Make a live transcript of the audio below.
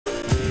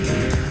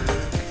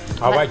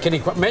All right, Kenny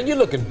Crumpton. Man, you're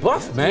looking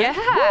buff, man. Yeah,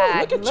 Whoa,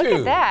 look at you. Look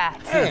at that.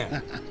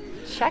 Man.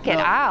 Check it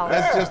out.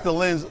 That's just the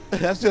lens.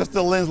 That's just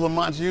the lens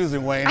Lamont's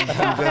using, Wayne.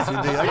 Jesse D.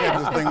 I got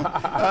this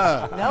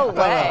thing. No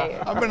way.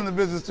 I've been in the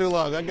business too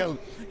long. I got,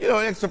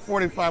 an extra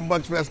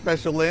 $45 for that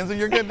special lens, and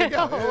you're good to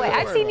go. No way.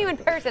 I've seen you in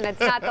person. It's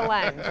not the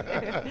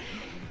lens.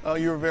 Oh,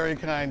 you're very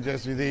kind,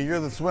 Jesse D. You're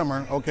the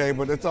swimmer, okay,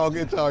 but it's all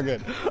good. It's all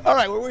good. All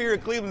right, well, we're here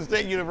at Cleveland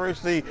State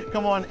University.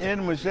 Come on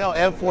in, Michelle.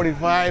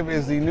 F-45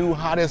 is the new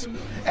hottest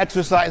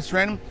exercise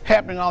trend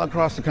happening all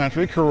across the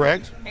country,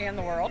 correct? And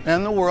the world.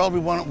 And the world.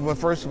 But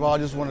first of all, I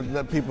just want to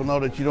let people know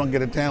that you don't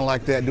get a tan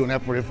like that doing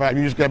F-45.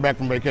 You just got back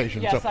from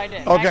vacation. Yes, so, I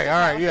did. Okay, all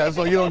right, yeah.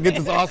 So you don't get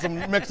this awesome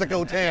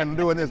Mexico tan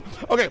doing this.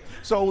 Okay,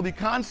 so the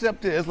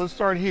concept is, let's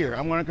start here.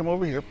 I'm going to come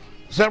over here.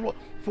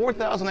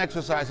 4,000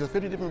 exercises,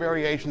 50 different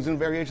variations, and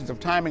variations of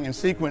timing and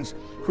sequence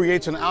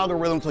creates an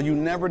algorithm so you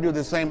never do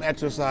the same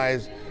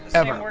exercise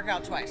ever. Same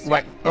workout twice.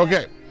 Right,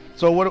 okay.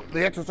 So what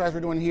the exercise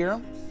we're doing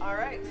here? All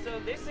right, so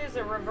this is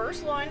a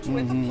reverse lunge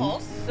with a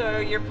pulse. So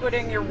you're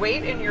putting your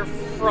weight in your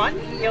front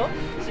heel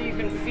so you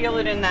can feel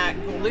it in that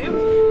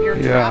glute.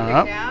 You're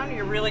dropping down,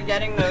 you're really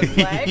getting those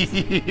legs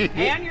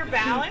and your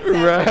balance.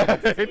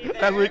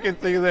 As we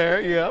can see there,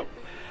 yep.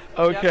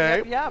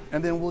 Okay, yep.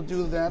 And then we'll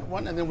do that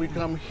one, and then we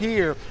come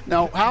here.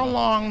 Now, how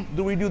long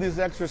do we do these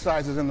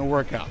exercises in the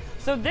workout?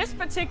 So this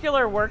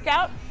particular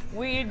workout,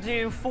 we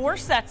do 4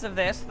 sets of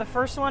this. The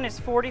first one is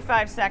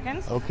 45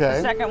 seconds. Okay.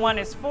 The second one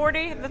is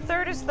 40. The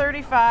third is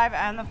 35,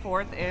 and the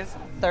fourth is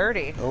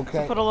 30. Okay.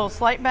 So put a little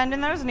slight bend in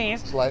those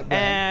knees. Slight bend.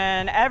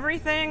 And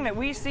everything that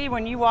we see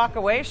when you walk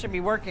away should be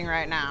working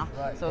right now.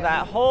 Right. So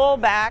that whole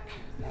back,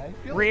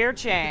 rear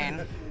chain.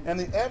 And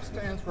the F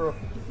stands for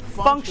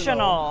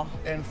Functional.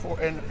 And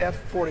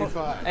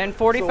F-45. And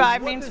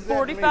 45 So means does that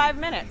 45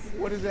 mean? minutes.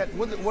 What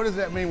does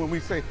that mean when we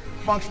say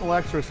functional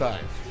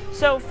exercise?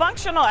 So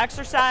functional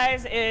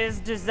exercise is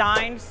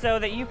designed so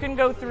that you can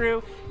go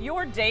through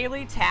your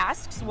daily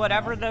tasks,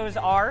 whatever those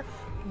are,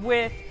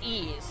 with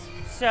ease.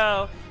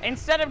 So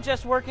instead of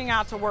just working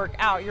out to work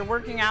out, you're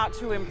working out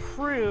to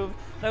improve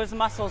those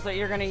muscles that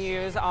you're going to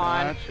use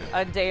on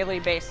a daily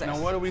basis. Now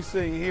what are we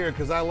seeing here?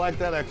 Because I like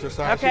that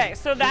exercise. Okay,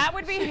 so that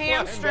would be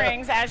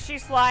hamstrings as she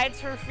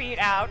slides her feet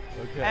out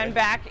and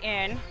back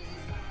in.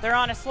 They're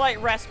on a slight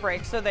rest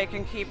break so they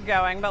can keep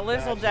going, but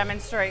Liz will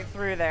demonstrate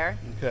through there.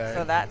 Okay.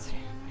 So that's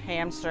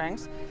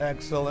hamstrings.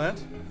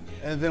 Excellent.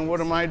 And then what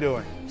am I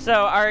doing?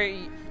 So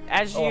am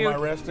I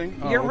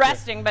resting? You're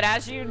resting, but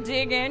as you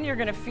dig in, you're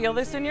going to feel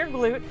this in your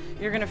glute.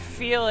 You're going to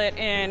feel it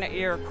in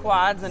your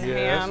quads and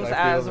hams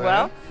as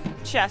well.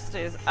 Chest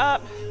is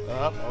up.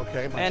 Up,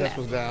 okay, my chest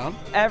was down.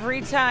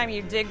 Every time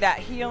you dig that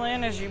heel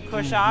in as you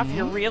push off,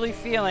 you're really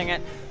feeling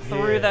it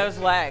through those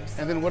legs.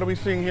 And then what are we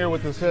seeing here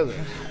with the scissors?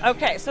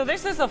 Okay, so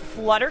this is a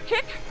flutter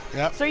kick.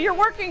 Yep. So you're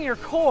working your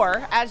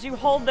core as you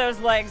hold those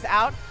legs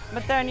out,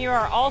 but then you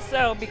are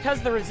also,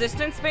 because the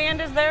resistance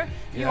band is there,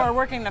 you are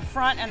working the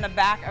front and the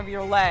back of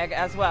your leg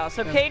as well.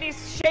 So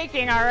Katie's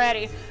shaking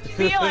already,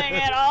 feeling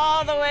it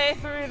all the way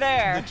through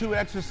there. The 2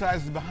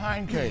 exercises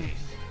behind Katie.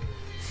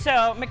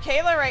 So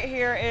Michaela right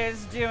here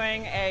is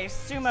doing a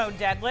sumo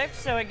deadlift.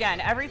 So again,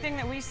 everything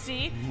that we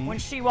see when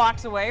she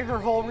walks away, her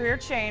whole rear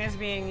chain is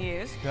being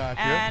used.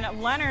 Gotcha.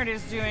 And Leonard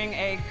is doing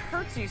a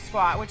curtsy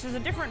squat, which is a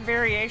different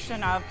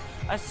variation of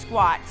a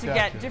squat to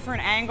get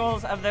different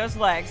angles of those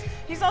legs.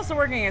 He's also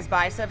working his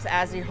biceps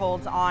as he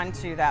holds on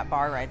to that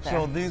bar right there.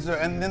 So these are,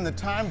 and then the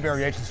time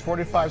variations,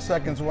 45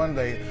 seconds one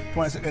day,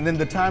 20, and then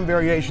the time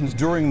variations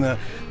during the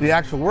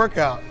actual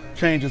workout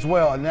change as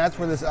well, and that's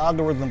where this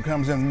algorithm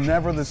comes in.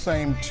 Never the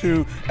same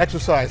 2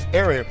 exercise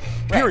area,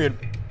 period,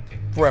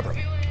 forever.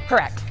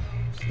 Correct.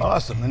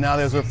 Awesome, and now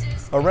there's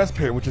a rest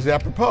period, which is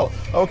apropos.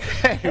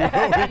 Okay,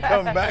 when we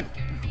come back,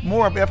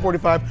 more of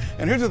F-45,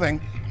 and here's the thing,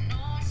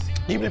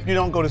 even if you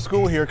don't go to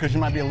school here, because you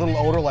might be a little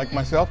older like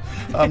myself,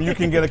 you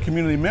can get a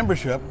community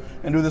membership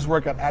and do this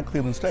workout at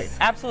Cleveland State.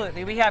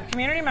 Absolutely. We have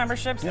community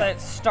memberships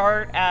that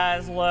start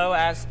as low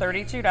as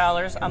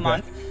 $32 a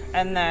month.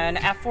 And then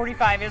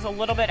F-45 is a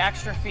little bit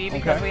extra fee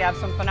because we have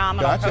some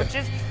phenomenal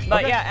coaches.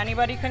 But yeah,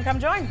 anybody can come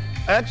join.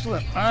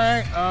 Excellent. All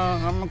right,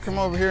 I'm going to come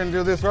over here and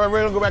do this. All right,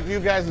 we're going to go back to you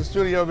guys in the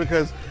studio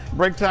because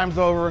break time's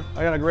over.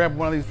 I got to grab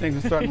one of these things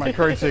and start my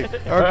curtsy.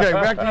 Okay,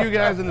 back to you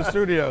guys in the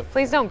studio.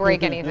 Please don't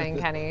break anything,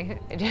 Kenny,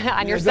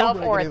 on yourself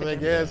or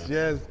anything. Yes.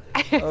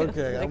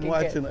 Okay,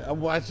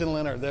 I'm watching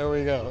Leonard. There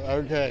we go.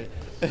 Okay.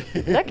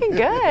 Looking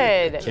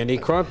good. Kenny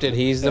Crumpton,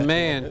 he's the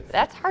man.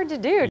 That's hard to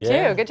do,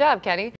 too. Good job, Kenny.